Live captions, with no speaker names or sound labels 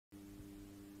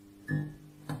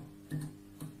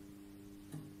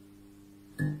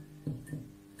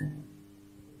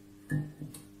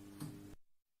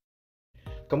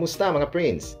Kamusta mga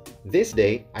Prince? This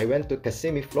day, I went to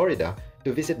Kissimmee, Florida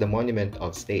to visit the Monument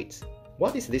of States.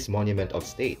 What is this Monument of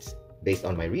States? Based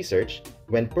on my research,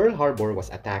 when Pearl Harbor was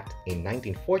attacked in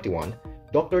 1941,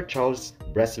 Dr. Charles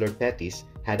Bressler Pettis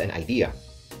had an idea.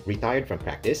 Retired from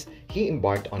practice, he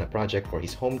embarked on a project for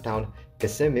his hometown,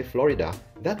 Kissimmee, Florida,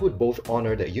 that would both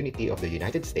honor the unity of the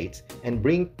United States and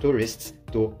bring tourists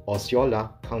to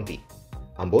Osceola County.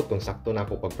 Ambot kung sakto na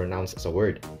ako pag-pronounce sa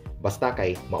word. Basta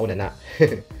kay mauna na.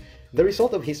 The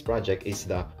result of his project is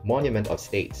the Monument of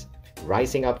States.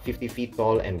 Rising up 50 feet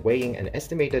tall and weighing an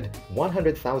estimated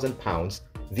 100,000 pounds,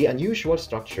 the unusual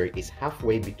structure is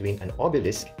halfway between an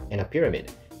obelisk and a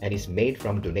pyramid and is made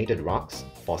from donated rocks,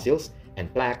 fossils, and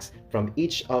plaques from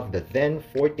each of the then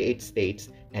 48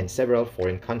 states and several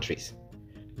foreign countries.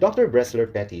 Dr.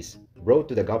 Bressler Pettis wrote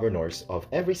to the governors of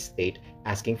every state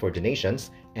asking for donations,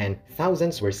 and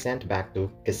thousands were sent back to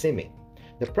Kissimmee.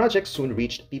 The project soon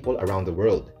reached people around the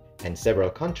world, and several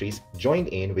countries joined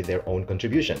in with their own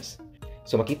contributions.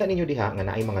 So makita ninyo diha nga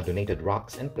naay mga donated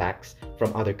rocks and plaques from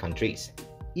other countries.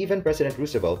 Even President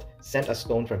Roosevelt sent a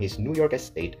stone from his New York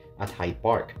estate at Hyde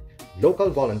Park. Local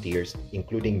volunteers,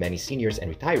 including many seniors and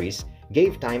retirees,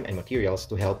 gave time and materials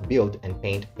to help build and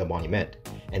paint the monument,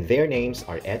 and their names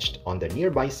are etched on the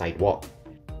nearby sidewalk.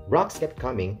 Rocks kept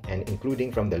coming, and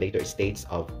including from the later estates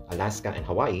of Alaska and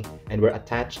Hawaii, and were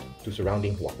attached to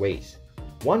surrounding walkways.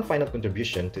 One final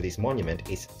contribution to this monument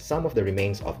is some of the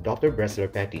remains of Dr.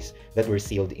 Bressler Pettis that were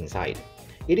sealed inside.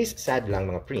 It is sad lang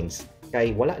mga Prince,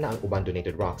 kay wala na ang uban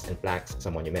donated rocks and plaques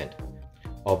sa monument.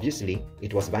 Obviously,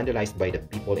 it was vandalized by the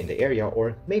people in the area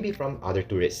or maybe from other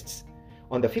tourists.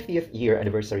 On the 50th year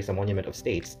anniversary sa Monument of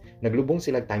States, naglubong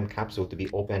silang time capsule to be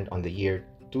opened on the year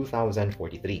 2043.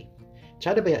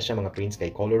 Tsada baya siya mga Prince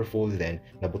kay colorful, then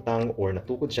nabutang or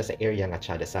natukod siya sa area nga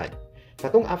tsada sad.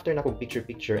 Katong after na kong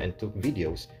picture and took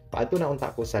videos, paadto na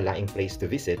unta ko sa laing place to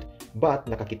visit, but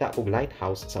nakakita kog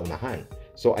lighthouse sa unahan.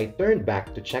 So I turned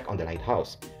back to check on the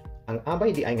lighthouse. Ang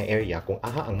abay di ay nga area kung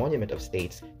aha ang Monument of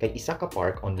States kay isa ka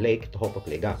park on Lake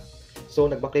Tohopeklega. So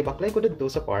nagbaklay-baklay ko dito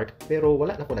sa park pero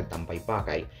wala na ko nagtampay pa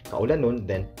kay kaulan nun,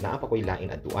 then naa pa ko'y lain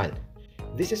adtuan.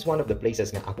 This is one of the places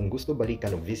nga akong gusto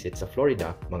balikan og visit sa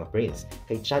Florida, mga Prince,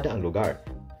 kay tsada ang lugar.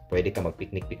 Pwede ka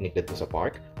magpiknik-piknik dito sa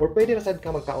park or pwede rasad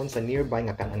ka magkaon sa nearby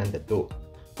nga kananan dito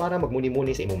para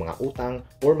magmuni-muni sa imong mga utang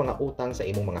or mga utang sa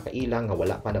imong mga kailang nga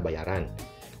wala pa nabayaran.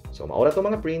 So maura to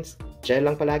mga Prince, chill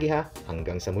lang palagi ha,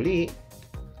 hanggang sa muli!